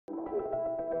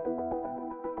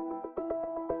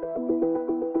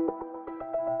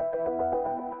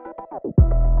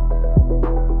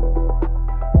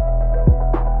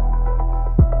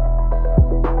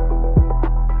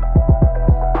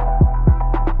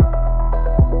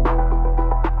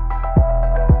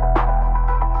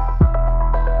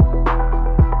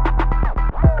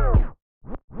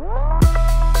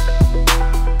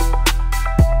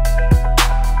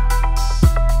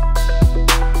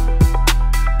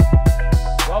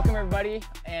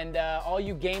And all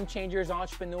you game changers,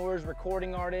 entrepreneurs,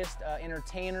 recording artists,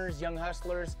 entertainers, young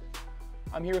hustlers,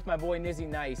 I'm here with my boy Nyzzy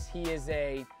Nyce. He is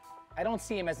I don't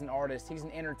see him as an artist. He's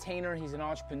an entertainer, he's an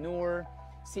entrepreneur,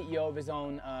 CEO of his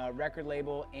own record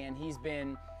label, and he's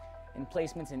been in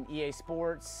placements in EA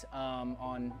Sports,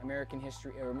 on American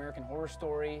History or American Horror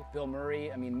Story, Bill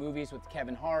Murray, I mean movies with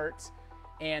Kevin Hart,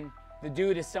 and the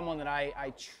dude is someone that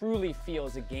I truly feel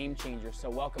is a game changer. So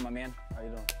welcome, my man. How you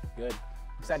doing? Good.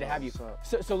 Excited to have you.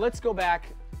 So let's go back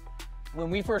when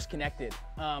we first connected.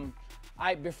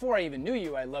 Before I even knew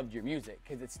you, I loved your music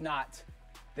because it's not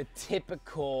the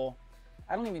typical.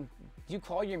 Do you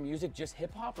call your music just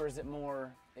hip hop, or is it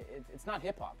more? It's not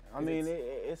hip hop. I mean,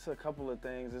 it's a couple of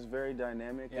things. It's very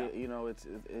dynamic. Yeah.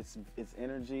 It's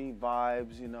energy,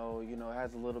 vibes. You know, it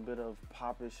has a little bit of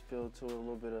popish feel to it, a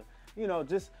little bit of,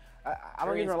 just. I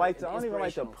don't even like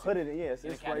to put it. Yeah, it's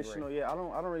inspirational. Yeah, I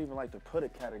don't even like to put a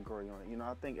category on it.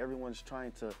 I think everyone's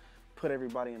trying to put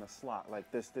everybody in a slot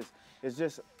like this. It's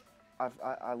just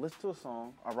I listen to a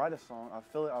song, I write a song, I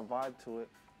feel it, I vibe to it.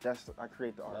 I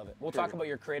create the art. Love it. We'll talk about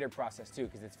your creative process too,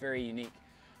 because it's very unique.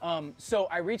 So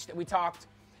we talked,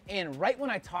 and right when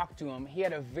I talked to him, he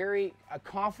had a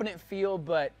confident feel,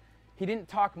 but he didn't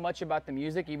talk much about the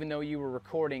music, even though you were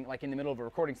recording, like in the middle of a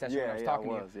recording session when I was talking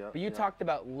to you. Yep, but you talked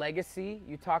about legacy,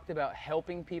 you talked about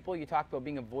helping people, you talked about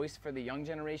being a voice for the young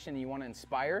generation, and you want to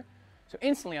inspire. So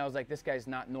instantly I was like, this guy's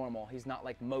not normal. He's not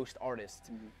like most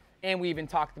artists. Mm-hmm. And we even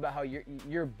talked about how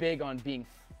you're big on being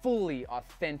fully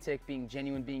authentic, being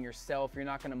genuine, being yourself. You're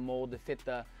not going to mold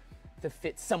to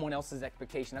fit someone else's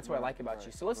expectation. That's what I like about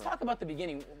you. So let's talk about the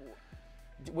beginning.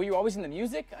 Were you always in the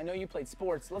music? I know you played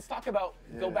sports. Let's talk about,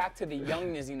 go back to the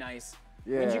young Nyzzy Nyce.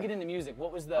 Yeah. When did you get into music?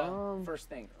 What was the first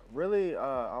thing? Really,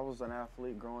 I was an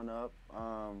athlete growing up.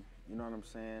 You know what I'm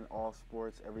saying? All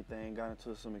sports, everything. Got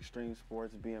into some extreme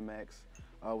sports, BMX,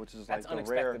 which is That's like the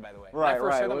unexpected, rare. By the way. Right,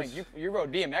 right. Like, you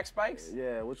rode BMX bikes?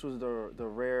 Yeah, which was the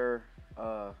rare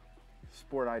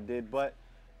sport I did. But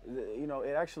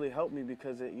it actually helped me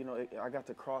because I got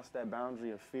to cross that boundary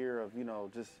of fear of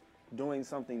just doing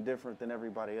something different than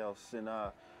everybody else, and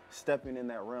stepping in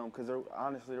that realm, because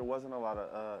honestly there wasn't a lot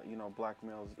of black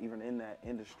males even in that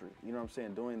industry, you know what I'm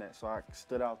saying, doing that. So I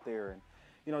stood out there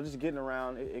and just getting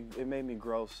around, it made me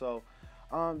grow. So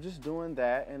just doing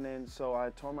that, and then so I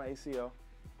tore my ACL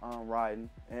riding,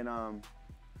 and the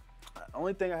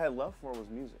only thing I had love for was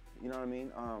music, you know what I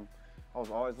mean. I was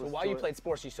always listening. So while you played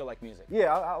sports, you still like music?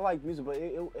 Yeah, I like music, but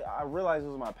I realized it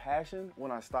was my passion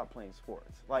when I stopped playing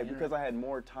sports. Because I had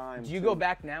more time. Do you go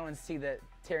back now and see that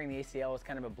tearing the ACL is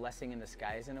kind of a blessing in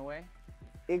disguise in a way?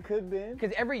 It could be.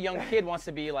 Because every young kid wants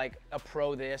to be like a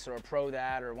pro this or a pro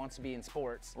that, or wants to be in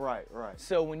sports. Right.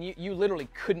 So when you literally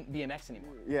couldn't BMX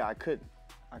anymore. Yeah, I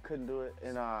couldn't do it,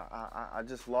 and I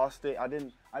just lost it. I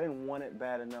didn't want it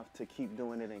bad enough to keep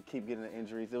doing it and keep getting the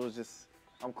injuries. It was just,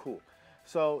 I'm cool.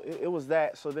 So it was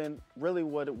that. So then really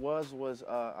what it was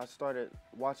I started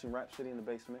watching Rap City in the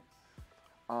Basement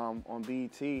on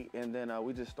BET, and then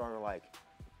we just started like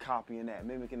copying that,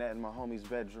 mimicking that in my homie's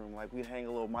bedroom. Like we'd hang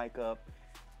a little mic up,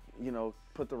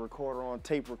 put the recorder on,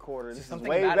 tape recorder. This is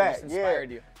way back. Just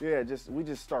inspired you. Yeah, we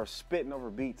just started spitting over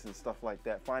beats and stuff like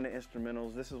that, finding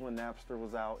instrumentals. This is when Napster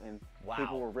was out and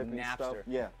people were ripping Napster. Stuff.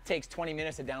 Yeah. Takes 20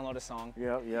 minutes to download a song.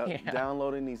 Yep. Yeah.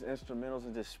 Downloading these instrumentals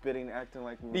and just spitting, acting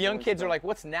like we were the young kids stuff. are like,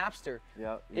 what's Napster?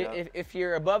 Yep. If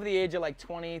you're above the age of like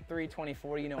 23,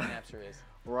 24, you know what Napster is.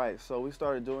 Right. So we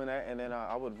started doing that, and then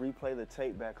I would replay the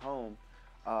tape back home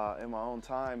in my own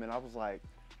time, and I was like,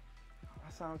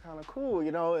 I sound kind of cool,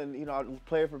 and I'd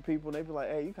play it for people, and they'd be like,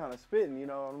 hey, you kind of spitting,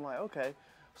 and I'm like, okay.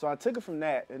 So I took it from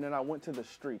that, and then I went to the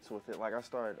streets with it. Like I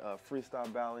started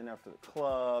freestyle battling after the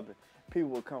club, and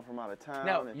people would come from out of town.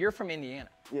 Now, you're from Indiana.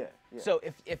 Yeah. So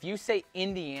if you say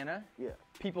Indiana, yeah,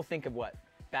 people think of what?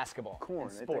 Basketball. Corn.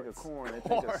 Sports. They think of corn. They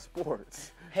think of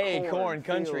sports. Hey, corn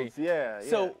country. Fields. Yeah.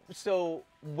 So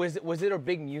was it a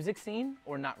big music scene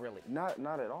or not really? Not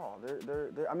at all.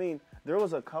 I mean, there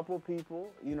was a couple people,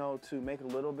 to make a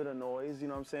little bit of noise, you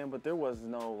know what I'm saying? But there was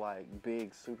no like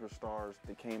big superstars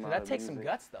that came out of music. That takes some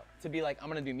guts though, to be like, I'm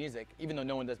gonna do music, even though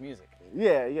no one does music.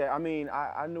 Yeah. I mean,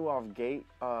 I knew off gate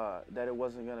that it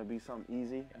wasn't gonna be something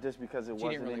easy, just because it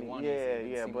wasn't. You didn't really want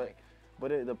easy. Yeah.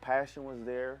 but the passion was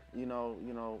there. You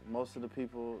know, most of the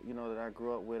people, you know, that I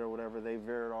grew up with or whatever, they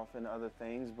veered off into other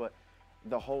things. But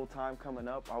the whole time coming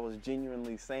up, I was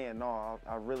genuinely saying, no,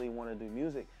 I really want to do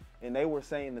music. And they were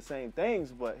saying the same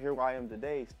things, but here I am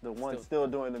today, the one still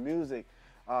doing the music.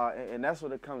 And that's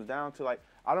what it comes down to. Like,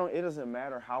 it doesn't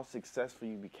matter how successful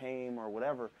you became or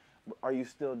whatever. Are you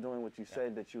still doing what you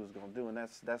said that you was gonna do? And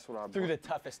that's what I through the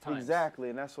toughest times. Exactly,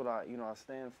 and that's what I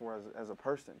stand for as a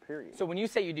person. Period. So when you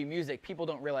say you do music, people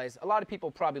don't realize. A lot of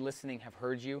people probably listening have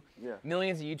heard you. Yeah.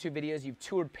 Millions of YouTube videos. You've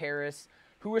toured Paris.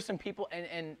 Who are some people?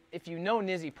 And if you know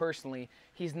Nyzzy personally,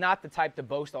 he's not the type to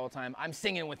boast all the time. I'm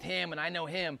singing with him and I know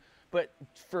him. But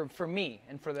for me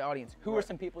and for the audience, who are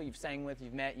some people you've sang with,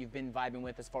 you've met, you've been vibing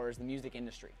with as far as the music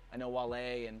industry? I know Wale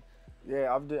and.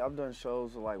 Yeah, I've done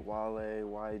shows with like Wale,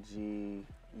 YG,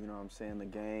 you know what I'm saying, The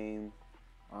Game,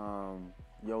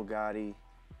 Yo Gotti,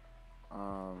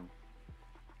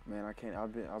 man,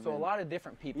 I've been. So a lot of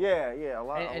different people. Yeah, a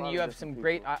lot. And you have some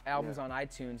great albums on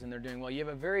iTunes, and they're doing well. You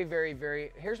have a very, very,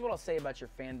 very. Here's what I'll say about your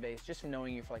fan base, just from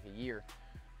knowing you for like a year.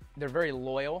 They're very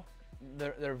loyal.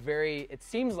 They're very. It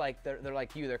seems like they're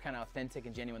like you. They're kind of authentic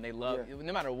and genuine. They love,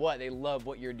 no matter what, they love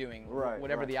what you're doing,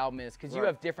 whatever the album is, because you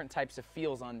have different types of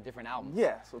feels on different albums.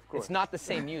 Yes, of course. It's not the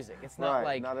same music. It's not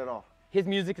like. Not at all. His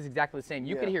music is exactly the same.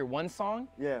 You could hear one song,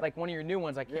 Yeah. like one of your new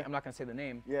ones. I'm not gonna say the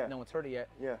name. Yeah. No one's heard it yet.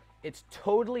 Yeah. It's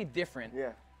totally different.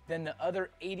 Yeah. Than the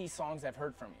other 80 songs I've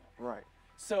heard from you. Right.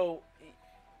 So.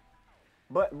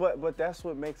 But that's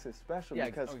what makes it special,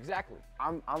 because exactly.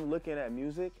 I'm looking at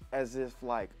music as if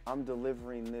like I'm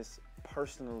delivering this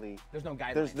personally. There's no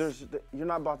guidelines. You're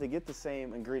not about to get the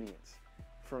same ingredients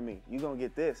from me. You're gonna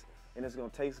get this, and it's gonna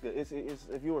taste good. It's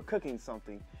if you were cooking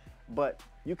something, but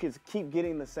you could keep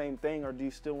getting the same thing, or do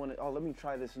you still want to? Oh, let me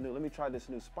try this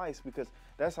new spice, because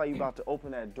that's how you about to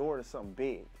open that door to something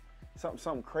big,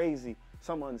 something crazy,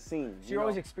 something unseen. So you're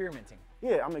always experimenting.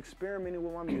 Yeah, I'm experimenting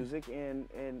with my music, and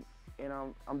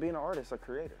I'm being an artist, a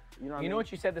creator. You know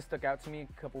what you said that stuck out to me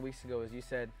a couple weeks ago is you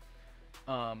said,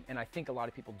 and I think a lot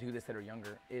of people do this that are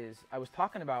younger, is I was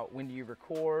talking about when do you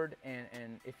record,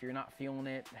 and if you're not feeling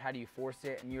it, how do you force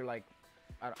it? And you're like,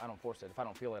 I don't force it. If I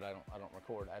don't feel it, I don't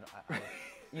record.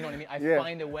 You know what I mean? I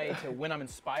find a way to, when I'm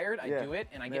inspired, I do it,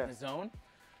 and I get in the zone.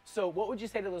 So what would you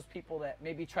say to those people that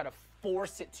maybe try to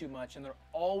force it too much, and they're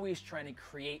always trying to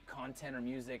create content or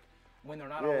music when they're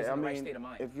not always in the right state of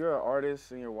mind? If you're an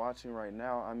artist and you're watching right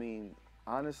now, I mean,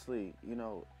 honestly, you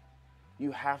know,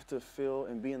 you have to feel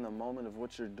and be in the moment of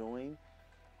what you're doing,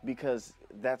 because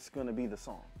that's going to be the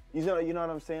song. You know what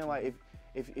I'm saying? Like,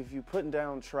 if you're putting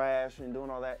down trash and doing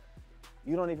all that,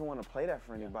 you don't even want to play that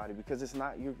for anybody, because it's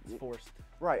not it's forced.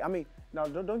 Right. I mean, now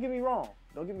don't get me wrong.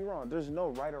 Don't get me wrong. There's no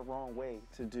right or wrong way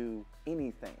to do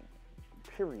anything.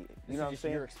 Period. You know what I'm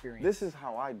saying? Your experience. This is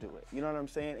how I do it. You know what I'm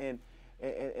saying?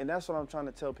 And that's what I'm trying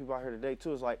to tell people out here today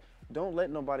too, is like, don't let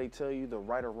nobody tell you the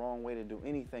right or wrong way to do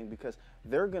anything, because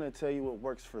they're gonna tell you what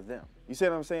works for them. You see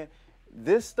what I'm saying?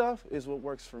 This stuff is what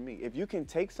works for me. If you can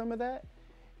take some of that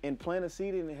and plant a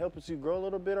seed and it helps you grow a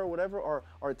little bit or whatever,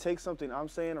 or take something I'm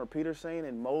saying or Peter's saying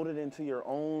and mold it into your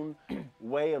own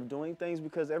way of doing things,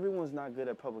 because everyone's not good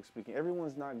at public speaking.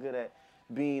 Everyone's not good at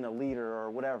being a leader or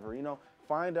whatever. You know,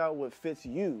 find out what fits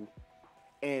you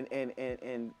and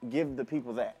give the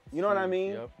people that. You know what I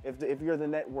mean? Yep. If you're the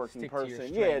networking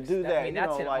person, do that. I mean,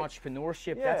 that's in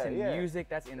entrepreneurship, that's in music,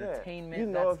 that's entertainment. You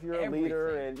know, if you're a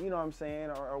leader and you know what I'm saying,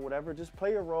 or whatever, just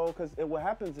play your role, because what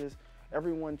happens is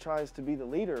everyone tries to be the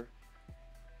leader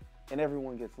and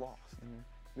everyone gets lost,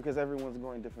 because everyone's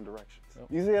going different directions. Yep.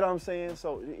 You see what I'm saying?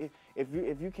 So if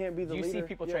you can't be the leader. Do you see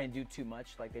people try and do too much?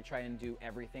 Like, they try and do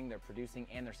everything. They're producing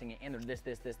and they're singing and they're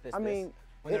this. I mean,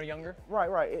 when they're younger? Right.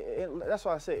 That's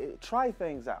why I say try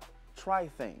things out. Try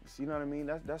things. You know what I mean?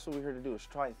 That's what we're here to do, is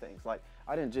try things. Like,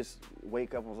 I didn't just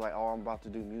wake up and was like, oh, I'm about to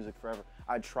do music forever.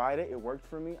 I tried it. It worked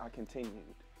for me. I continued.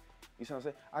 You see what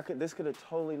I'm saying? This could have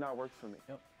totally not worked for me.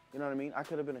 Yep. You know what I mean? I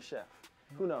could have been a chef.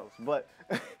 Who knows? But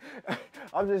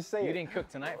I'm just saying. You didn't cook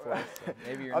tonight for us, so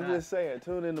maybe you're not. I'm just saying.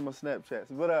 Tune into my Snapchats.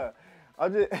 But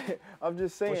I'm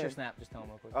just saying. What's your Snap? Just tell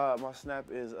them real quick. My Snap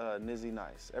is Nyzzy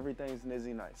Nyce. Everything's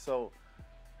Nyzzy Nyce. So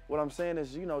what I'm saying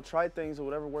is, you know, try things, or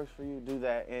whatever works for you, do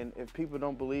that. And if people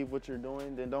don't believe what you're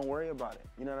doing, then don't worry about it.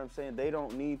 You know what I'm saying? They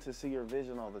don't need to see your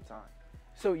vision all the time.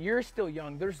 So you're still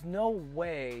young. There's no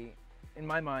way, in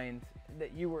my mind,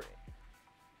 that you were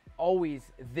always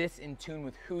this in tune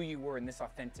with who you were and this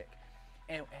authentic.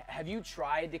 And have you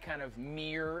tried to kind of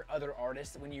mirror other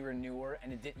artists when you were newer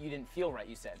and you didn't feel right,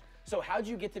 you said? So how'd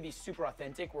you get to be super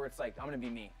authentic, where it's like, I'm gonna be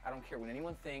me. I don't care what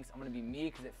anyone thinks. I'm gonna be me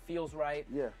because it feels right.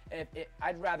 Yeah.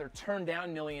 I'd rather turn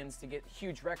down millions to get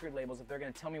huge record labels if they're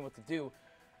gonna tell me what to do.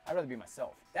 I'd rather be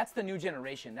myself. That's the new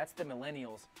generation. That's the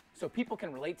millennials. So people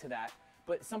can relate to that.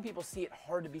 But some people see it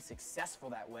hard to be successful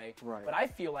that way. Right. But I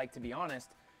feel like, to be honest,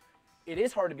 it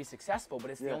is hard to be successful, but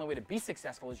it's the only way to be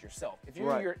successful is yourself. If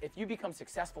if you become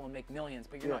successful and make millions,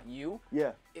 but you're not you,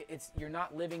 you're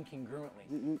not living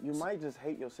congruently. You might just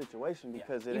hate your situation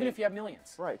because even if you have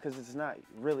millions. Right, because it's not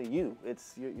really you.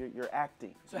 It's you're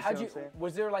acting. So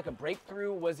was there like a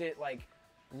breakthrough? Was it like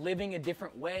living a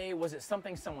different way? Was it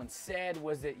something someone said?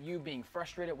 Was it you being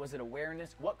frustrated? Was it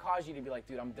awareness? What caused you to be like,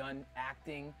 dude, I'm done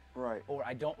acting? Right. Or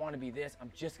I don't want to be this.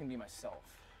 I'm just gonna be myself.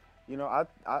 You know,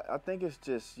 I think it's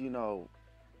just, you know,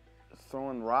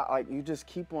 throwing rock, like you just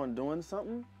keep on doing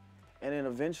something and then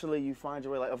eventually you find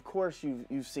your way. Like, of course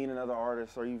you've seen another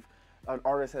artist or an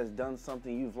artist has done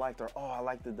something you've liked, or, oh, I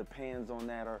liked the pans on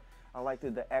that, or I liked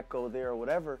the echo there or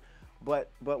whatever. But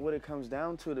what it comes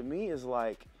down to me is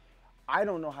like, I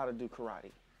don't know how to do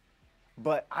karate,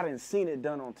 but I didn't seen it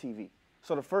done on TV.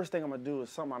 So the first thing I'm gonna do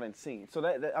is something I didn't see. So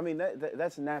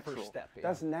that's natural. First step,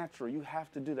 That's natural. You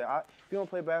have to do that. If you don't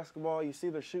play basketball, you see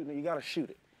they're shooting it, you gotta shoot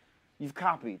it. You've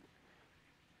copied.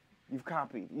 You've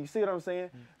copied. You see what I'm saying?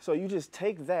 Mm-hmm. So you just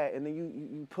take that and then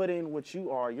you put in what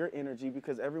you are, your energy,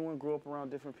 because everyone grew up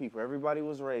around different people. Everybody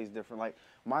was raised different. Like,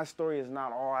 my story is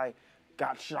not, oh, I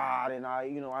got shot and I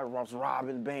was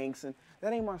robbing banks, and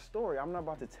that ain't my story. I'm not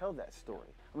about to tell that story.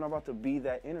 I'm not about to be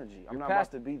that energy. I'm not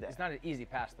about to be that. It's not an easy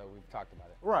pass, though. We've talked about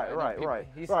it. Right.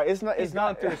 He's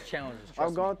gone through his challenges.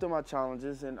 I've gone through my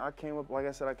challenges, and I came up, like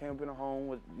I said, I came up in a home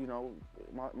with, you know,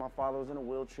 my father was in a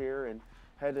wheelchair and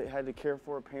had to care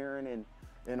for a parent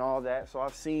and all that. So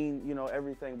I've seen, you know,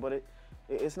 everything. But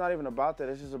it's not even about that.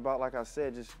 It's just about, like I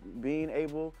said, just being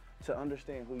able to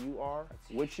understand who you are,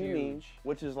 what you mean,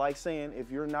 which is like saying,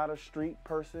 if you're not a street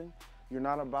person, you're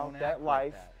not about that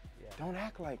life, don't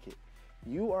act like it.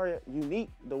 You are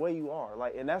unique the way you are,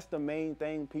 like, and that's the main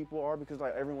thing people are, because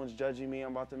like everyone's judging me.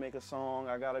 I'm about to make a song.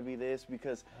 I gotta be this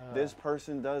because this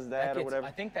person does that or whatever.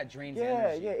 I think that drains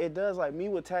energy. Yeah, it does. Like me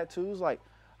with tattoos, like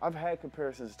I've had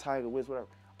comparisons to Tiger Woods, whatever,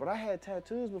 but I had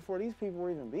tattoos before these people were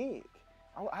even big.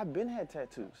 I've been had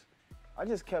tattoos. I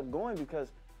just kept going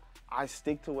because I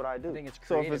stick to what I do. I think it's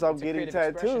so creative. if I'm getting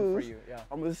tattoos, yeah.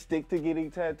 I'm gonna stick to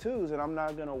getting tattoos, and I'm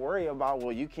not gonna worry about,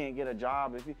 well, you can't get a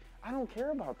job if you. I don't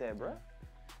care about that, bro.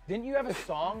 Didn't you have a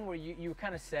song where you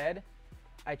kind of said,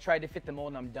 I tried to fit the mold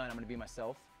and I'm done, I'm going to be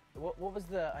myself? What was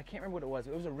the, I can't remember what it was.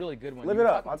 It was a really good one. Live It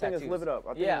Up. I think it's Live It Up.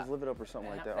 I think it's Live It Up or something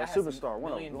like that. Or Superstar.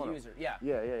 One of them. Yeah.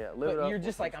 Live It Up. You're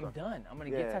just like, I'm done. I'm going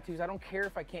to get tattoos. I don't care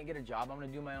if I can't get a job. I'm going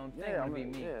to do my own thing. I'm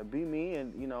going to be me. Yeah, be me,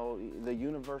 and you know, the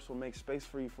universe will make space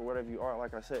for you for whatever you are.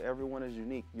 Like I said, everyone is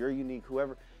unique. You're unique.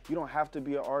 Whoever, you don't have to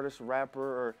be an artist, rapper,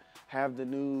 or have the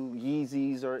new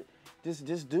Yeezys, or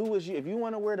just do what you, if you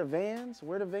want to wear the Vans,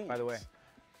 wear the Vans. By the way,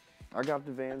 I got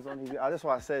the Vans on. That's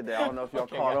why I said that. I don't know if y'all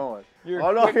caught on. I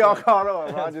don't know if y'all caught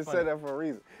on, but I just said that for a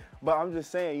reason. But I'm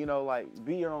just saying, you know, like,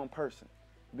 be your own person.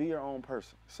 Be your own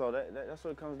person. So that's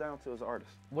what it comes down to as an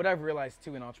artist. What I've realized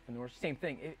too in entrepreneurs, same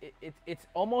thing.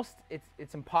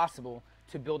 It's impossible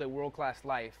to build a world-class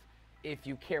life if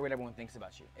you care what everyone thinks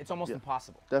about you. It's almost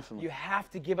impossible. Definitely. You have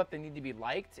to give up the need to be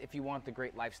liked if you want the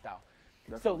great lifestyle.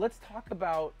 Definitely. So let's talk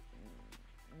about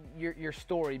your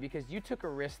story, because you took a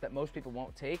risk that most people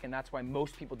won't take, and that's why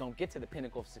most people don't get to the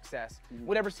pinnacle of success,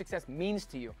 whatever success means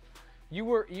to you. You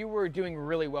were doing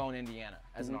really well in Indiana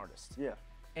as an artist. Yeah.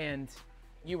 And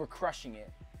you were crushing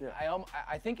it. Yeah.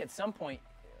 I think at some point,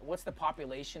 what's the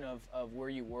population of where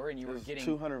you were, and you were getting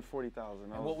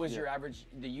 240,000. And what was your average?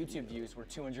 The YouTube views were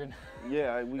 200.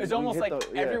 Yeah, it's almost like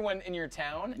everyone in your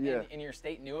town, in your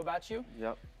state, knew about you.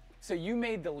 Yep. So you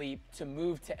made the leap to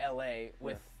move to LA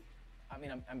with, I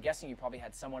mean, I'm guessing you probably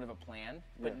had somewhat of a plan,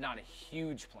 but not a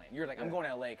huge plan. You're like, I'm going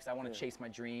to LA because I want to chase my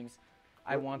dreams.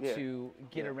 I want to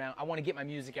get around. I want to get my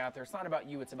music out there. It's not about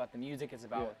you. It's about the music. It's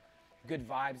about good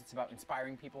vibes. It's about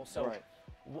inspiring people. So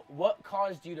what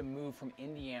caused you to move from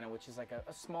Indiana, which is like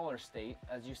a smaller state,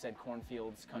 as you said,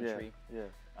 cornfields country,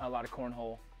 a lot of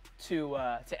cornhole, to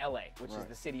LA, which is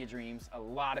the city of dreams. A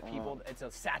lot of people. It's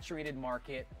a saturated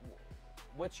market.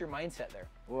 What's your mindset there?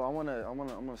 Well, I'm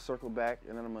gonna circle back,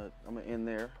 and then I'm gonna end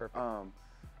there.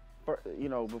 Perfect. You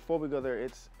know, before we go there,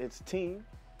 it's team.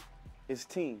 It's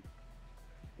team.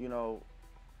 You know,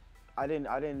 I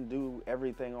didn't do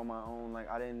everything on my own. Like,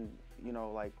 I didn't, you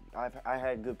know, like I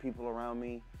had good people around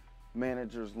me,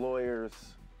 managers, lawyers,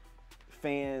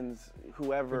 fans,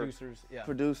 whoever,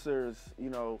 producers.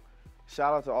 You know,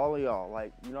 shout out to all of y'all.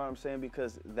 Like, you know what I'm saying?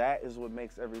 Because that is what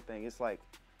makes everything. It's like,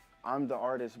 I'm the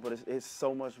artist, but it's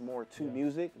so much more to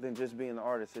music than just being the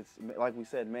artist. It's like we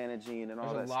said, managing and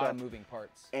all that stuff. There's a lot of moving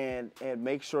parts. And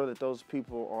make sure that those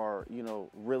people are, you know,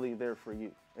 really there for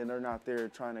you. And they're not there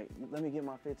trying to, let me get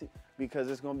my 50. Because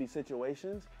there's going to be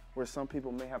situations where some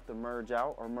people may have to merge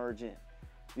out or merge in.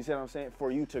 You see what I'm saying? For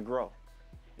you to grow.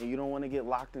 And you don't want to get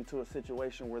locked into a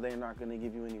situation where they're not going to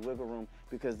give you any wiggle room,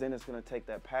 because then it's going to take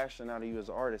that passion out of you as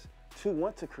an artist to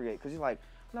want to create. Because you're like,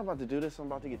 I'm not about to do this, I'm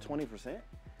about to get 20%.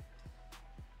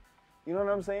 You know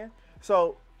what I'm saying?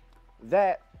 So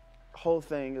that whole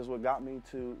thing is what got me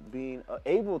to being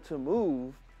able to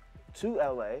move to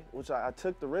LA, which I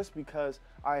took the risk because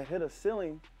I hit a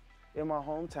ceiling in my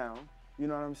hometown. You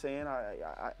know what I'm saying?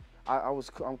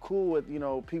 I'm cool with, you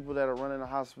know, people that are running the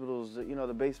hospitals, you know,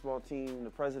 the baseball team,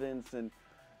 the presidents, and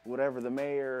whatever, the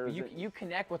mayors. You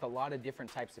connect with a lot of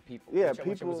different types of people. Yeah,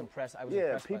 which I was impressed.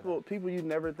 People you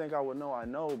never think I would know, I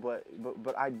know, but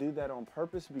I do that on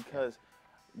purpose because.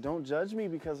 Don't judge me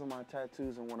because of my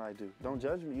tattoos and what I do. Don't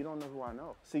judge me. You don't know who I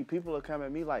know. See, people will come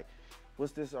at me like,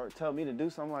 what's this, or tell me to do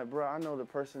something. I'm like, bro, I know the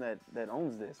person that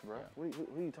owns this, bro. Yeah. What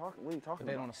are you talking about?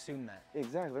 They don't assume that.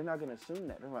 Exactly. They're not going to assume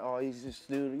that. They're like, oh, he's just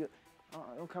dude.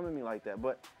 Don't come at me like that.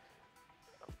 But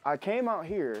I came out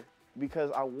here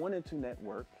because I wanted to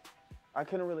network. I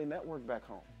couldn't really network back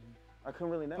home. I couldn't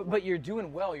really network. But you're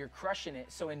doing well. You're crushing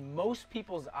it. So in most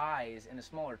people's eyes in a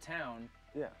smaller town,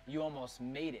 you almost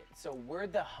made it. So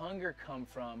where'd the hunger come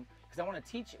from? Because I want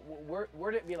to teach.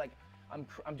 Where'd it be like,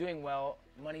 I'm doing well,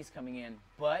 money's coming in,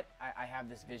 but I have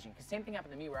this vision. Because same thing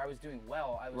happened to me where I was doing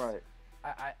well.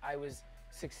 I was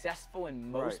successful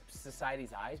in most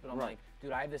society's eyes, but I'm like,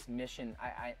 dude, I have this mission.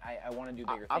 I want to do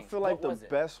bigger things. I feel like the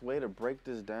best way to break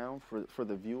this down for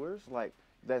the viewers, like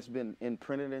that's been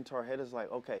imprinted into our head, is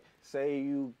like, okay, say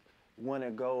you want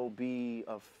to go be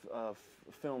a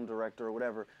film director or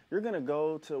whatever, you're going to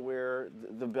go to where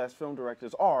the best film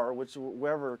directors are,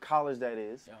 wherever college that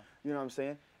is. You know what I'm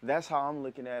saying? That's how I'm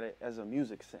looking at it as a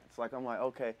music sense. Like, I'm like,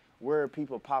 okay, where are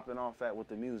people popping off at with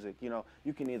the music? You know,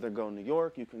 you can either go New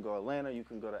York, you can go Atlanta, you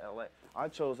can go to LA. I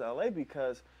chose LA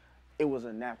because it was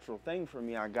a natural thing for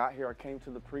me. I got here, I came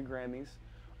to the pre-Grammys,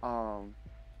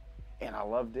 and I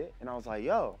loved it. And I was like,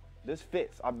 yo, this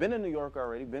fits. I've been to New York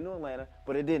already, been to Atlanta,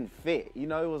 but it didn't fit. You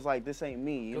know, it was like, this ain't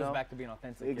me, you know? It goes back to being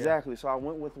authentic. Exactly. So I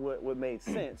went with what made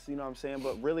sense, you know what I'm saying?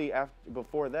 But really,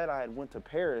 before that, I had went to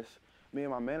Paris. Me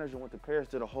and my manager went to Paris,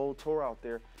 did a whole tour out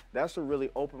there. That's what really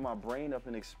opened my brain up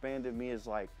and expanded me as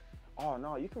like, oh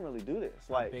no, you can really do this.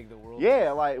 Like, how big the world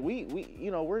is. Like we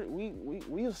you know,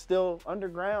 we are still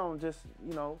underground, just,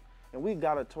 you know, and we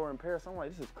got a tour in Paris. I'm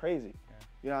like, this is crazy.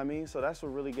 You know what I mean? So that's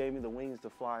what really gave me the wings to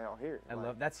fly out here. I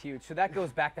love, that's huge. So that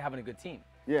goes back to having a good team.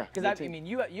 Yeah. Because I mean,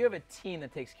 you have a team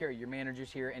that takes care of your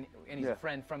manager's here, and he's a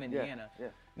friend from Indiana.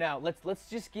 Now let's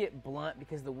just get blunt,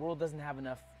 because the world doesn't have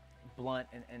enough blunt,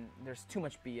 and there's too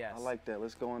much BS. I like that.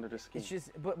 Let's go under the skin. It's just,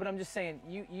 but I'm just saying,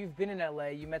 you've been in LA,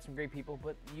 you met some great people,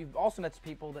 but you've also met some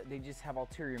people that they just have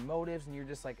ulterior motives, and you're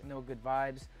just like, no good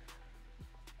vibes.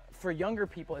 For younger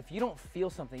people, if you don't feel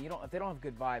something, if they don't have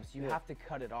good vibes, you have to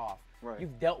cut it off.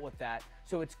 You've dealt with that,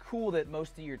 so it's cool that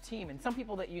most of your team, and some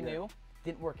people that you knew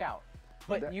didn't work out,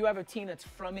 but you have a team that's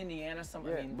from Indiana.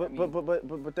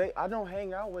 I don't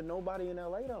hang out with nobody in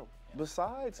LA though.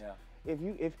 Besides,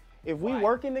 if we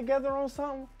working together on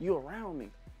something, you around me.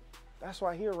 That's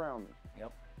why he around me.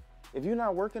 If you're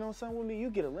not working on something with me, you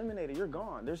get eliminated. You're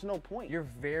gone. There's no point. You're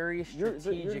very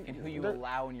strategic in who you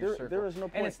allow in your circle. There is no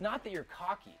point. And it's not that you're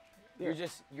cocky.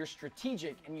 You're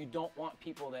strategic, and you don't want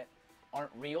people that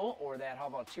aren't real or that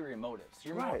have ulterior motives.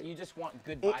 You just want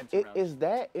good vibes around you. It's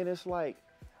that, and it's like,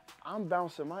 I'm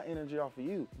bouncing my energy off of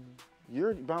you.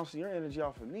 You're bouncing your energy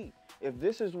off of me. If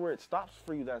this is where it stops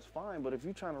for you, that's fine. But if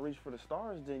you're trying to reach for the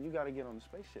stars, then you got to get on the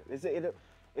spaceship.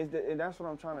 And that's what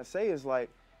I'm trying to say is like,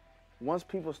 once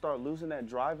people start losing that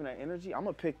drive and that energy, I'm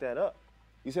going to pick that up.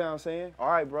 You see what I'm saying? All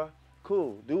right, bro,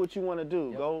 cool. Do what you want to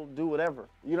do. Go do whatever.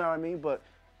 You know what I mean? But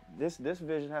this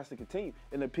vision has to continue.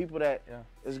 And the people that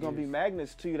is going to be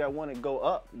magnets to you that want to go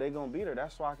up, they're going to be there.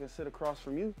 That's why I can sit across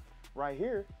from you right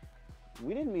here.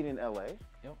 We didn't meet in L.A.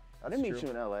 I didn't meet you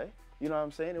in L.A. You know what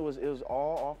I'm saying? It was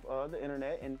all off the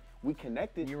internet, and we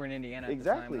connected. You were in Indiana at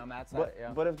exactly. the time, and I'm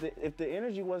outside. But if the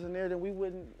energy wasn't there, then we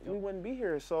wouldn't be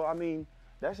here. So I mean,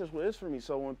 that's just what it is for me.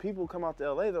 So when people come out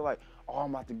to LA, they're like, oh,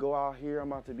 I'm about to go out here,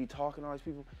 I'm about to be talking to all these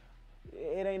people.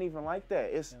 It ain't even like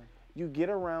that. It's you get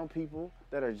around people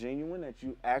that are genuine, that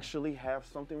you actually have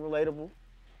something relatable.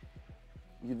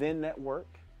 You then network.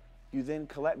 You then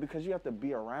collect, because you have to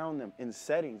be around them in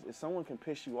settings. If someone can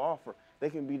piss you off, or they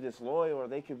can be disloyal, or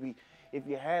they could be, if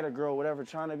you had a girl, whatever,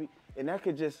 trying to be, and that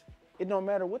could just, it don't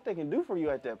matter what they can do for you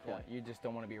at that point. Yeah, you just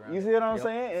don't want to be around. You see what I'm Yep,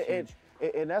 saying? it's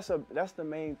And that's the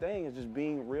main thing, is just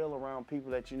being real around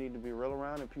people that you need to be real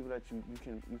around, and people that you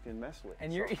can mess with.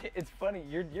 And it's funny,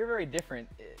 you're very different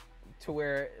to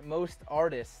where most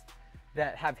artists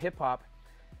that have hip hop,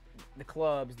 the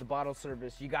clubs, the bottle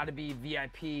service, you got to be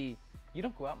VIP. You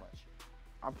don't go out much.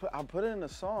 I put it in a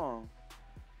song.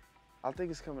 I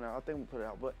think it's coming out. I think we'll put it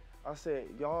out. But I said,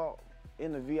 y'all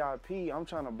in the VIP, I'm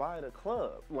trying to buy the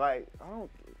club. Like, I don't.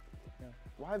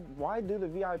 Yeah. Why do the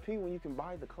VIP when you can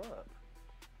buy the club?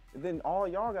 And then all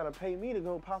y'all gotta pay me to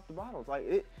go pop the bottles. Like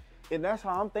it, and that's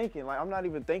how I'm thinking. Like, I'm not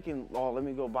even thinking, oh, let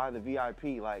me go buy the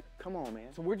VIP. Like, come on,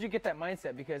 man. So where'd you get that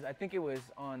mindset? Because I think it was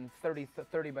on 30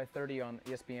 by 30 on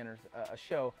ESPN or a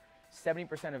show.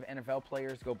 70% of NFL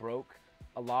players go broke.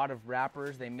 A lot of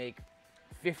rappers, they make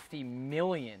 50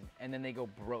 million and then they go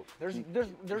broke.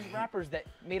 There's rappers that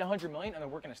made 100 million and they're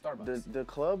working at Starbucks. The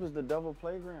club is the devil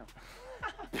playground.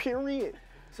 Period.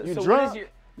 So you're drunk.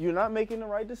 You're not making the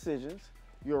right decisions.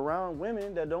 You're around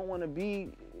women that don't want to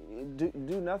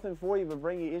do nothing for you but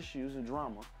bring you issues and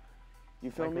drama.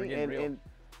 You feel me?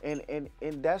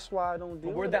 And that's why I don't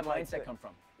deal with it. Where'd that mindset come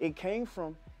from? It came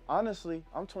from, honestly,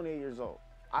 I'm 28 years old.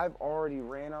 I've already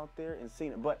ran out there and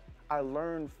seen it, but I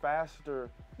learned faster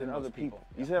than other people.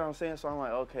 You see what I'm saying? So I'm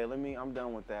like, okay, I'm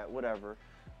done with that, whatever.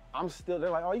 They're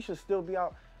like, oh, you should still be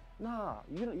out. Nah,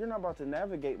 you're not about to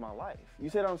navigate my life. You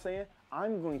see what I'm saying?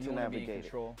 I'm going to navigate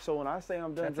it. So when I say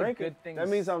I'm done drinking, that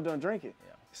means I'm done drinking.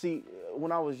 Yeah. See,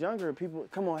 when I was younger, people,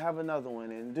 come on, have another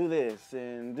one and do this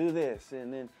and do this.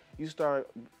 And then you start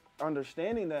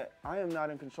understanding that I am not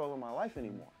in control of my life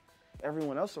anymore.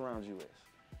 Everyone else around you is.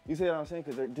 You see what I'm saying?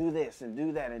 Because they do this and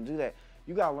do that and do that.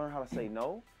 You got to learn how to say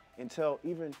no and tell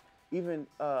even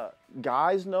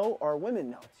guys know or women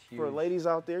know. For ladies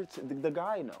out there, the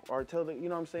guy know, or tell the, you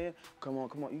know what I'm saying? Come on.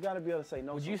 You got to be able to say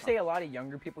no. Would you say a lot of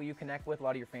younger people you connect with, a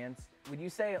lot of your fans, would you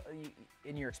say,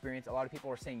 in your experience, a lot of people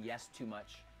are saying yes too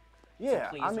much?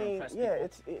 Yeah, I mean, yeah,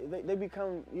 they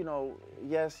become,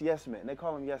 yes men. They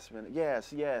call them yes men.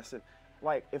 Yes. And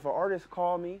like, if an artist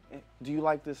call me, do you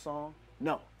like this song?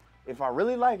 No. If I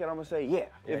really like it, I'm gonna say yeah.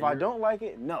 If I don't like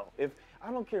it, no. If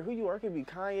I don't care who you are, it could be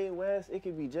Kanye West, it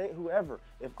could be Jay, whoever.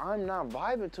 If I'm not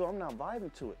vibing to it, I'm not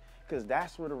vibing to it, because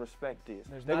that's where the respect is.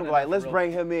 They're gonna be like, let's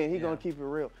bring him in. He's gonna keep it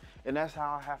real, and that's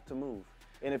how I have to move.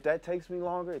 And if that takes me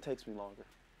longer, it takes me longer.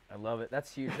 I love it.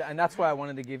 That's huge, and that's why I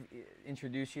wanted to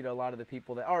introduce you to a lot of the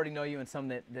people that already know you and some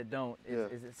that don't.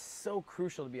 Is it's so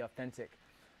crucial to be authentic.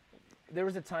 There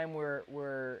was a time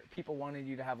where people wanted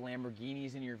you to have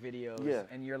Lamborghinis in your videos,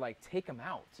 and you're like, take them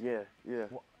out. Yeah.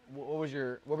 What was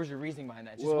your reasoning behind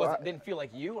that? Just didn't feel like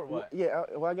you, or what? Yeah,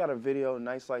 I got a video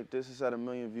nice like this. It's at 1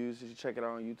 million views. You should check it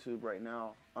out on YouTube right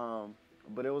now.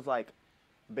 But it was like,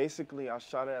 basically, I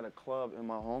shot it at a club in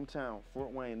my hometown,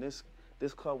 Fort Wayne. This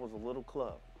club was a little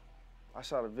club. I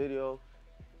shot a video,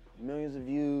 millions of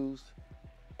views.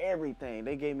 Everything.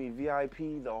 They gave me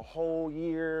VIP the whole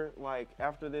year, like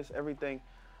after this, everything.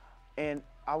 And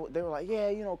they were like,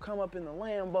 yeah, come up in the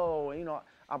Lambo. And,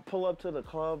 I pull up to the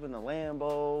club in the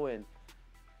Lambo and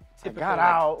I got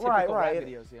out. Right.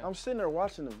 Videos, yeah. I'm sitting there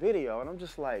watching the video and I'm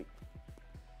just like,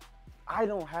 I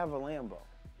don't have a Lambo.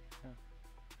 Yeah.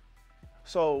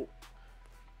 So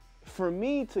for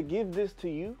me to give this to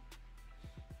you,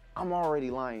 I'm already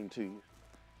lying to you.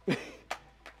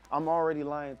 I'm already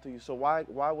lying to you. So why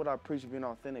would I preach being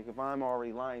authentic if I'm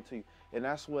already lying to you? And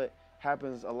that's what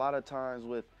happens a lot of times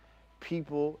with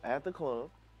people at the club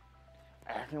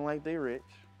acting like they rich.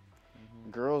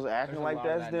 Girls acting like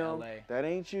that's them. That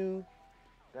ain't you.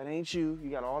 That ain't you. You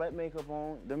got all that makeup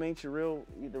on. Them ain't the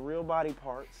real body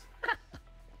parts.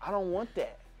 I don't want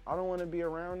that. I don't want to be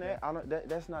around that.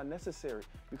 That's not necessary,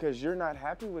 because you're not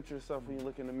happy with yourself when you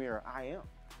look in the mirror. I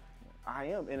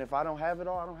am. And if I don't have it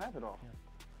all, I don't have it all.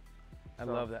 I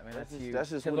love that, man. That's huge. That's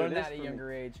just to what learn it is that at a for younger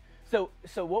me. age.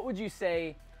 So what would you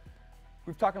say?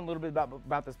 We've talked a little bit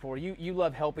about this before. You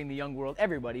love helping the young world,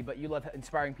 everybody, but you love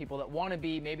inspiring people that want to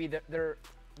be, maybe they're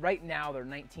right now, they're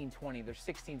 19, 20, they're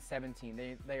 16,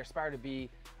 17. They aspire to be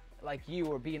like you,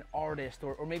 or be an artist,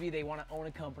 or maybe they want to own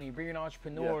a company, be an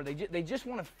entrepreneur. Yeah. They just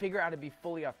want to figure out how to be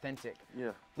fully authentic.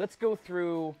 Yeah. Let's go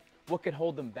through what could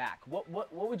hold them back.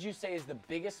 What would you say is the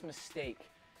biggest mistake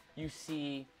you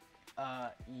see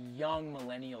young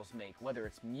millennials make, whether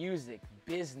it's music,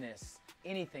 business,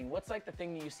 anything? What's like the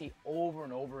thing that you see over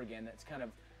and over again that's kind of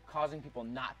causing people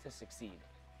not to succeed?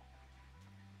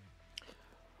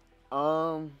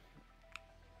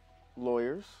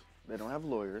 Lawyers. They don't have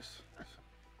lawyers.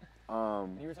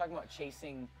 You were talking about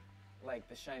chasing like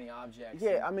the shiny objects.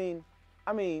 Yeah, I mean,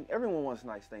 everyone wants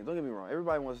nice things. Don't get me wrong.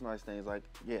 Everybody wants nice things. Like,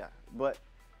 yeah, but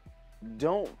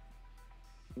don't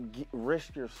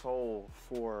risk your soul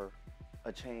for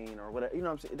a chain or whatever. You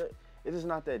know what I'm saying? It is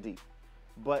not that deep.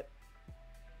 But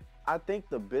I think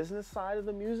the business side of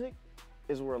the music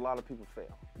is where a lot of people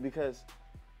fail, because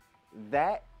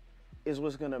that is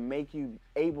what's gonna make you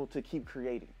able to keep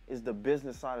creating, is the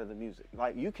business side of the music.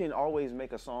 Like, you can always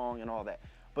make a song and all that,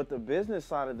 but the business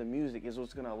side of the music is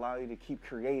what's gonna allow you to keep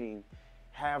creating,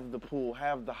 have the pool,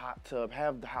 have the hot tub,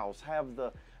 have the house, have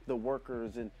the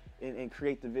workers, and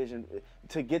create the vision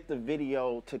to get the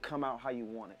video to come out how you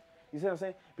want it. You see what I'm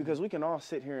saying? Because we can all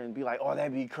sit here and be like, oh,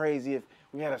 that'd be crazy if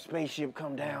we had a spaceship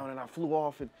come down and I flew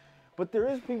off. But there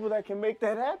is people that can make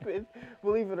that happen,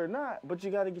 believe it or not. But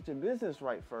you got to get your business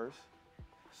right first,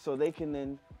 so they can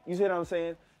then, you see what I'm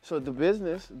saying? So the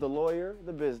business, the lawyer,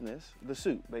 the business, the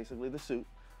suit, basically the suit.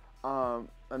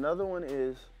 Another one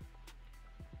is,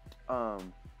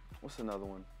 what's another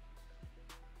one?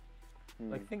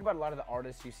 Like, think about a lot of the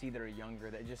artists you see that are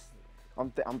younger that just...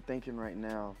 I'm thinking right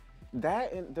now.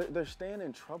 That, and they're staying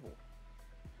in trouble.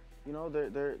 You know,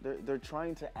 they're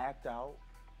trying to act out.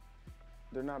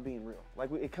 They're not being real. Like,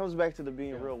 it comes back to the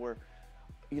being real, where,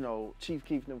 you know, Chief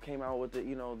Keef and them came out with the,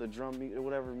 you know, the drum or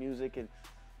whatever music, and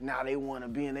now they want to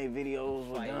be in their videos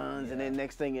with guns, and then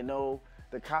next thing you know,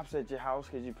 the cops at your house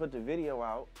because you put the video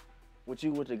out with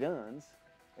you with the guns,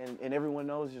 and everyone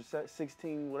knows you're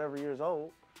 16 whatever years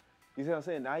old. You see what I'm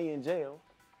saying? Now you're in jail.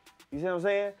 You see what I'm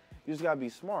saying? You just gotta be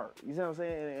smart. You see what I'm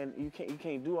saying? And you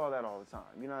can't do all that all the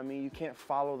time. You know what I mean? You can't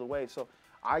follow the wave. So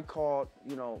I called,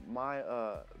 you know, my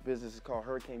business is called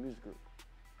Hurricane Music Group,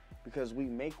 because we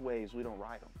make waves, we don't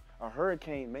ride them. A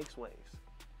hurricane makes waves.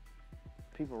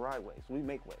 People ride waves. We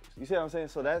make waves. You see what I'm saying?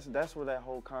 So that's where that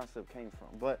whole concept came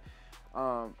from. But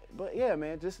yeah,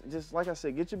 man, just like I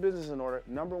said, get your business in order.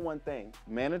 Number one thing: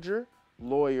 manager,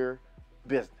 lawyer,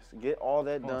 business. Get all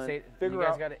that done. Figure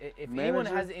out. If anyone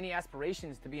has any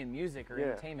aspirations to be in music or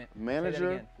entertainment,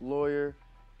 manager, lawyer,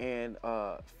 and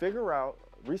figure out,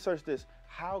 research this.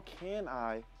 How can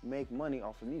I make money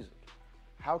off of music?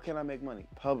 How can I make money?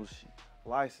 Publishing,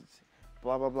 licensing,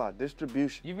 blah, blah, blah,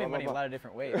 distribution. You've made money a lot of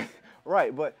different ways.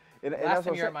 Right, but and last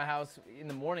time you're at my house in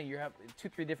the morning, you have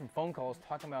 2-3 different phone calls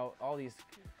talking about all these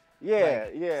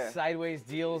sideways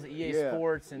deals, EA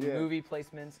Sports and movie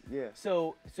placements. Yeah.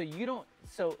 So you don't.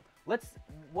 So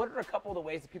what are a couple of the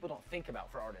ways that people don't think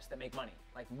about for artists that make money?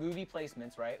 Like movie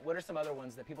placements, right? What are some other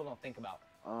ones that people don't think about?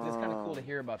 It's kind of cool to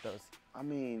hear about those. I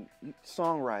mean,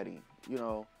 songwriting, you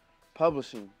know,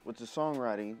 publishing, which is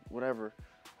songwriting, whatever.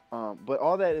 But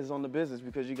all that is on the business,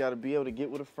 because you got to be able to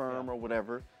get with a firm or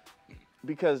whatever.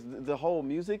 Because the whole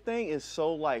music thing is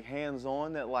so like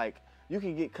hands-on that like you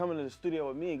can come into the studio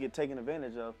with me and get taken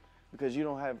advantage of, because you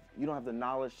don't have the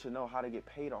knowledge to know how to get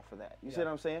paid off of that. You see what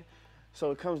I'm saying? So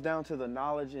it comes down to the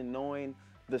knowledge and knowing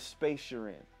the space you're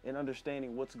in and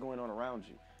understanding what's going on around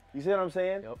you. You see what I'm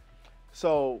saying? Yep.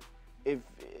 So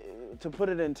to put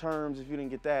it in terms, if you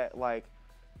didn't get that, like,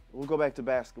 we'll go back to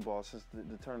basketball since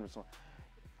the tournament's on.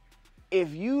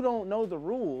 If you don't know the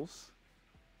rules,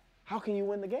 how can you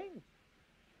win the game?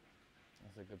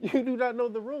 That's a good point. You do not know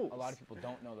the rules. A lot of people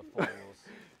don't know the full rules.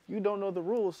 You don't know the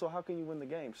rules, so how can you win the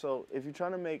game? So if you're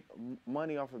trying to make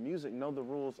money off of music, know the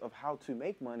rules of how to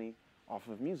make money off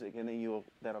of music, and then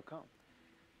that'll come.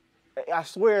 I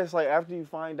swear, it's like after you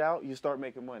find out, you start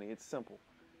making money. It's simple.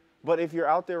 But if you're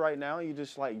out there right now, you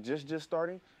just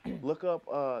starting, look up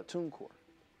TuneCore.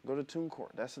 Go to TuneCore.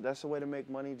 That's a way to make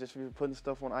money. Just if you're putting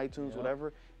stuff on iTunes,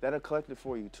 whatever, that'll collect it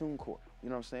for you. TuneCore. You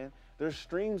know what I'm saying? There's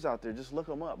streams out there. Just look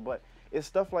them up. But it's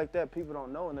stuff like that people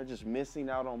don't know, and they're just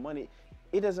missing out on money.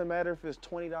 It doesn't matter if it's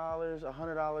 $20,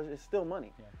 $100. It's still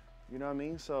money. Yeah. You know what I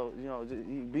mean? So, you know,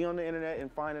 be on the internet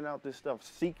and finding out this stuff.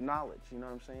 Seek knowledge. You know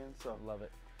what I'm saying? So love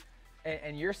it.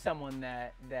 And you're someone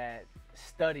that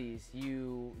studies,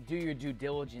 you do your due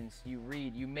diligence, you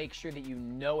read, you make sure that you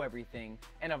know everything,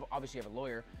 and obviously you have a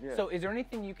lawyer. Yeah. So is there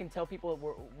anything you can tell people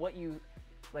what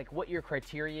your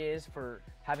criteria is for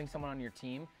having someone on your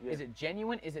team? Yeah. Is it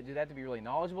genuine? Do they have to be really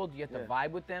knowledgeable? Do you have to vibe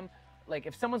with them? Like,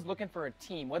 if someone's looking for a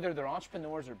team, whether they're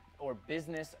entrepreneurs or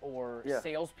business or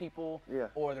salespeople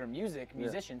or they're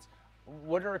musicians,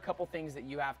 what are a couple things that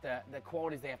the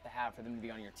qualities they have to have for them to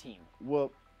be on your team?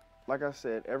 Well, like I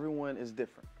said, everyone is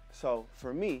different. So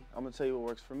for me, I'm gonna tell you what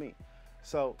works for me.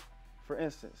 So, for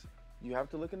instance, you have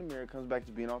to look in the mirror. It comes back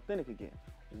to being authentic again.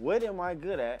 What am I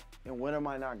good at and what am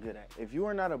I not good at? If you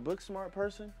are not a book smart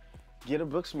person, get a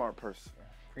book smart person.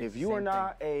 If you are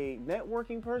not a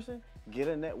networking person, get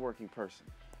a networking person.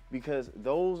 Because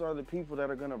those are the people that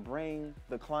are gonna bring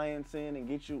the clients in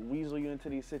and weasel you into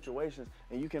these situations,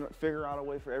 and you can figure out a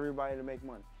way for everybody to make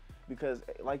money. Because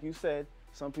like you said,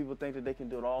 some people think that they can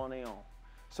do it all on their own.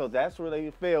 So that's where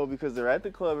they fail, because they're at the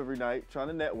club every night trying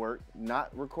to network, not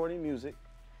recording music.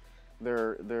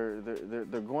 They're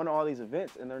going to all these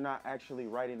events and they're not actually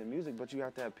writing the music. But you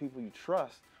have to have people you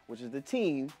trust, which is the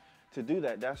team, to do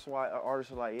that. That's why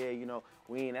artists are like, yeah, you know,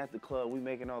 we ain't at the club, we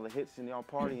making all the hits and y'all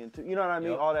partying too. You know what I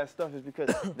mean? Yep. All that stuff is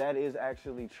because that is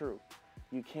actually true.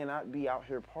 You cannot be out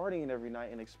here partying every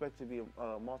night and expect to be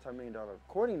a multi-million-dollar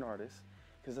recording artist,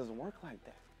 because it doesn't work like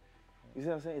that. You see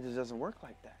what I'm saying? It just doesn't work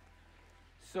like that.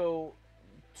 So,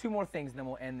 two more things, and then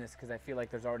we'll end this, because I feel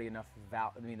like there's already enough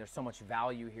value. I mean, there's so much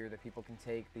value here that people can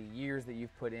take. The years that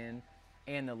you've put in,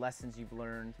 and the lessons you've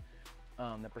learned,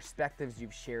 the perspectives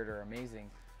you've shared are amazing.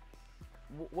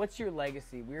 What's your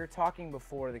legacy? We were talking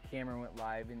before the camera went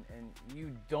live, and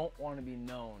you don't want to be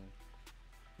known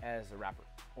as a rapper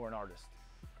or an artist.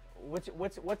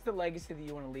 What's the legacy that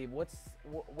you want to leave?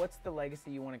 What's the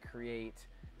legacy you want to create?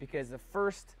 Because the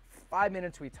first 5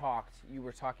 minutes we talked, you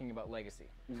were talking about legacy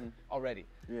already.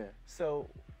 Yeah. So,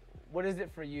 what is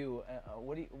it for you?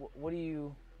 What do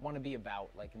you want to be about,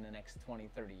 like, in the next 20,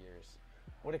 30 years?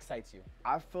 What excites you?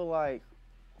 I feel like,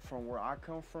 from where I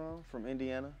come from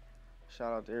Indiana,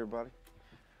 shout out to everybody,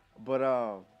 but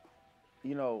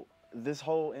you know, this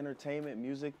whole entertainment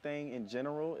music thing in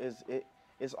general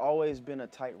it's always been a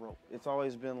tightrope. It's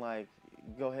always been like,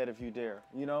 go ahead if you dare,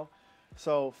 you know?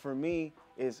 So for me,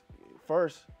 is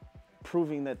first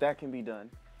proving that can be done,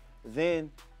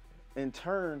 then in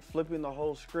turn flipping the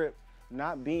whole script,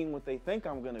 not being what they think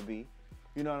I'm gonna be,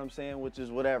 you know what I'm saying, which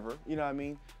is whatever, you know what I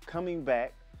mean, coming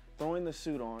back, throwing the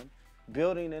suit on,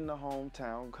 building in the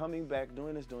hometown, coming back,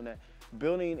 doing this, doing that,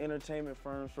 building entertainment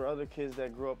firms for other kids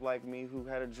that grew up like me who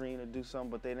had a dream to do something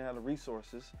but they didn't have the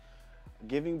resources,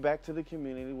 giving back to the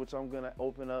community, which I'm gonna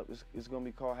open up. It's gonna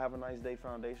be called Have a Nice Day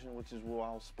Foundation, which is where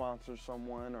I'll sponsor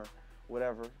someone or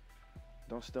whatever.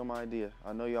 Don't steal my idea.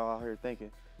 I know y'all out here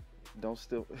thinking, don't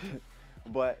steal,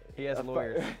 but he has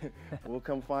lawyers. We'll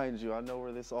come find you. I know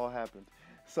where this all happened.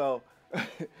 So,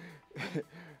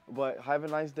 but Have a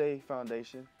Nice Day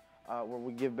Foundation, where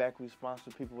we give back, we sponsor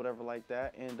people, whatever like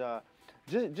that, and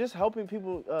just helping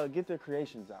people get their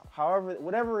creations out. However,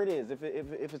 whatever it is, if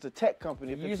it's a tech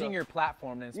company, so using your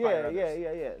platform to inspire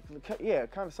others. Yeah,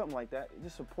 kind of something like that.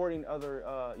 Just supporting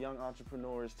other young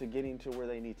entrepreneurs to getting to where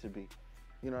they need to be.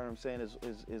 You know what I'm saying?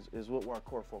 Is what our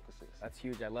core focus is. That's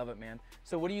huge. I love it, man.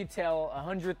 So what do you tell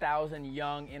 100,000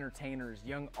 young entertainers,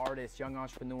 young artists, young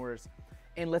entrepreneurs,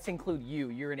 and let's include you.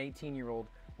 You're an 18-year-old.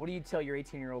 What do you tell your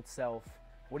 18-year-old self?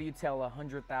 What do you tell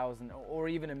 100,000 or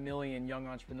even 1 million young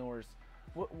entrepreneurs?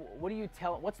 What do you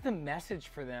tell? What's the message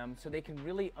for them so they can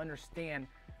really understand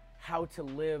how to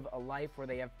live a life where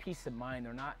they have peace of mind?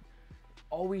 They're not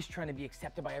always trying to be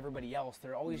accepted by everybody else.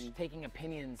 They're always taking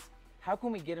opinions. How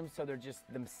can we get them so they're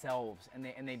just themselves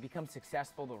and they become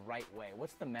successful the right way?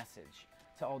 What's the message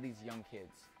to all these young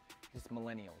kids, just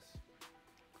millennials?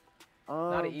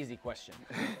 Not an easy question.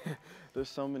 There's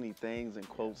so many things and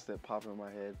quotes that pop in my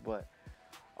head, but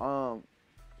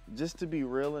just to be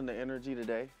real in the energy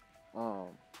today,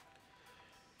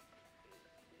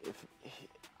 if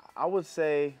I would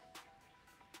say,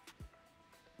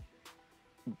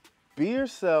 be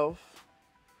yourself,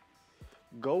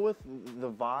 go with the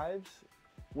vibes.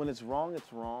 When it's wrong,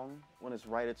 it's wrong. When it's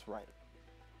right, it's right.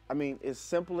 I mean, as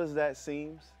simple as that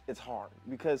seems, it's hard,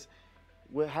 because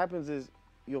what happens is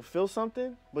you'll feel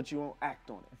something, but you won't act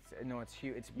on it. No, it's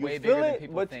huge. It's way bigger than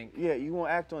people think. Yeah, you won't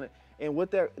act on it. And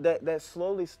with that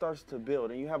slowly starts to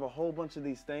build, and you have a whole bunch of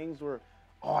these things where,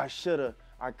 oh, I shoulda,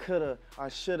 I coulda, I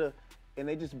shoulda, and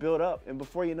they just build up, and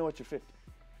before you know it, you're 50.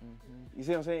 You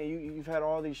see what I'm saying? You've had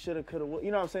all these shoulda, coulda,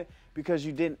 you know what I'm saying? Because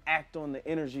you didn't act on the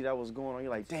energy that was going on. You're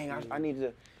like, dang, I need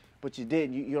to, but you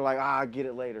did. You're like, I'll get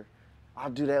it later. I'll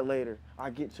do that later.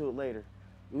 I'll get to it later.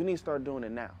 We need to start doing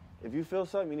it now. If you feel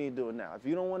something, you need to do it now. If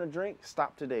you don't want to drink,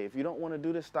 stop today. If you don't want to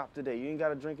do this, stop today. You ain't got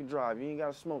to drink and drive. You ain't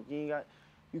got to smoke.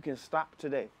 You can stop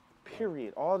today,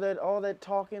 period. All that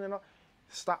talking and all,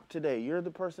 stop today. You're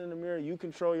the person in the mirror. You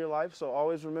control your life, so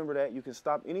always remember that. You can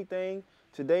stop anything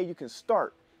today. You can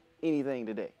start anything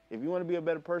today. If you want to be a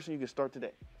better person, you can start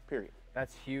today, period.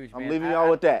 That's huge, man. I'm leaving y'all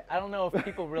with that. I don't know if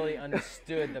people really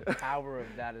understood the power of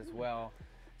that as well.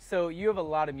 So you have a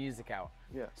lot of music out.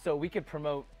 Yeah. So we could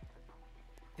promote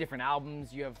different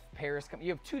albums. You have Paris. You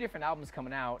have 2 different albums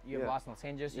coming out. You have Lost in Los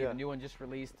Angeles. You have a new one just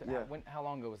released. Yeah. How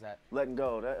long ago was that? Letting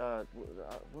Go. That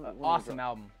awesome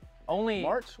album. Only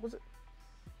March, was it?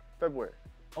 February.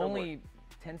 Only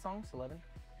 10 songs, 11?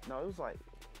 No, it was like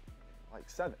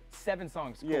 7. 7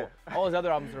 songs. Cool. Yeah. All his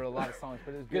other albums are a lot of songs,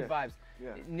 but it was good vibes.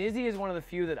 Yeah. Nyzzy is one of the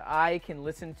few that I can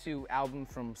listen to album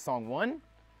from song 1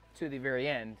 to the very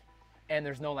end, and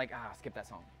there's no like, skip that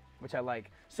song. which I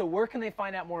like. So where can they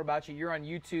find out more about you? You're on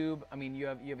YouTube. I mean, you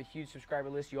have a huge subscriber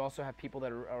list. You also have people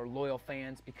that are loyal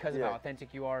fans because of how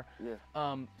authentic you are.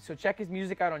 Yeah. So check his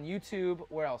music out on YouTube.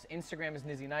 Where else? Instagram is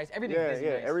Nyzzy Nyce. Everything's Nyzzy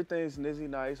Nyce. Everything's Nyzzy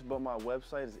Nyce, but my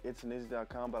website is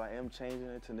itsnyzzy.com, but I am changing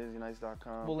it to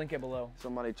nyzzynyce.com. We'll link it below.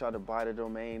 Somebody tried to buy the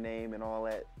domain name and all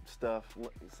that stuff,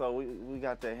 so we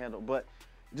got that handled. But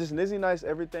just Nyzzy Nyce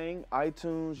everything,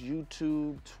 iTunes,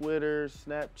 YouTube, Twitter,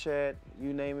 Snapchat,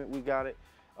 you name it, we got it.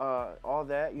 All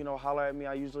that, you know, holler at me.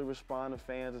 I usually respond to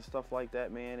fans and stuff like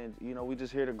that, man. And, you know, we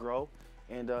just here to grow.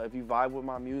 And if you vibe with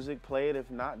my music, play it. If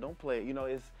not, don't play it. You know,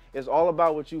 it's all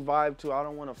about what you vibe to. I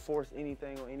don't want to force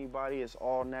anything on anybody. It's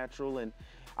all natural, and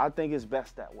I think it's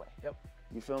best that way. Yep.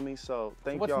 You feel me? So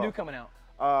thank y'all. y'all. What's new coming out?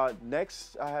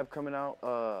 Next I have coming out,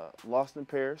 Lost in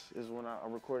Paris is when I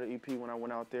recorded EP when I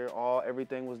went out there.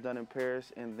 Everything was done in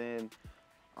Paris, and then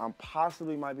I'm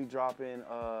possibly might be dropping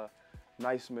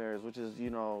Nightmares, which is,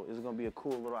 you know, is gonna be a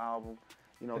cool little album.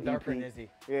 You know, the darker EP. Nyzzy.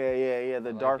 Yeah.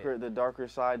 The darker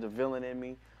side, the villain in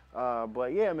me.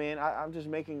 But yeah, man, I'm just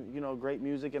making, you know, great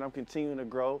music, and I'm continuing to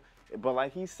grow. But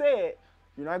like he said,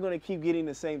 you're not going to keep getting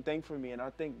the same thing from me. And I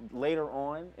think later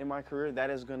on in my career, that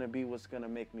is going to be what's going to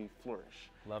make me flourish.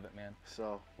 Love it, man.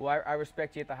 So. Well, I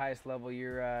respect you at the highest level.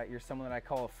 You're someone that I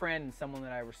call a friend and someone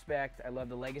that I respect. I love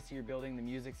the legacy you're building. The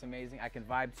music's amazing. I can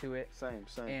vibe to it. Same.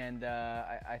 And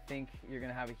I think you're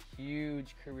going to have a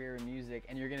huge career in music,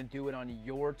 and you're going to do it on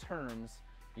your terms,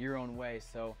 your own way.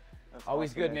 So that's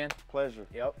always awesome, good, man. Pleasure.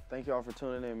 Yep. Thank y'all for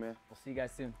tuning in, man. We'll see you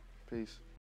guys soon. Peace.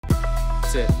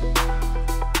 That's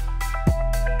it.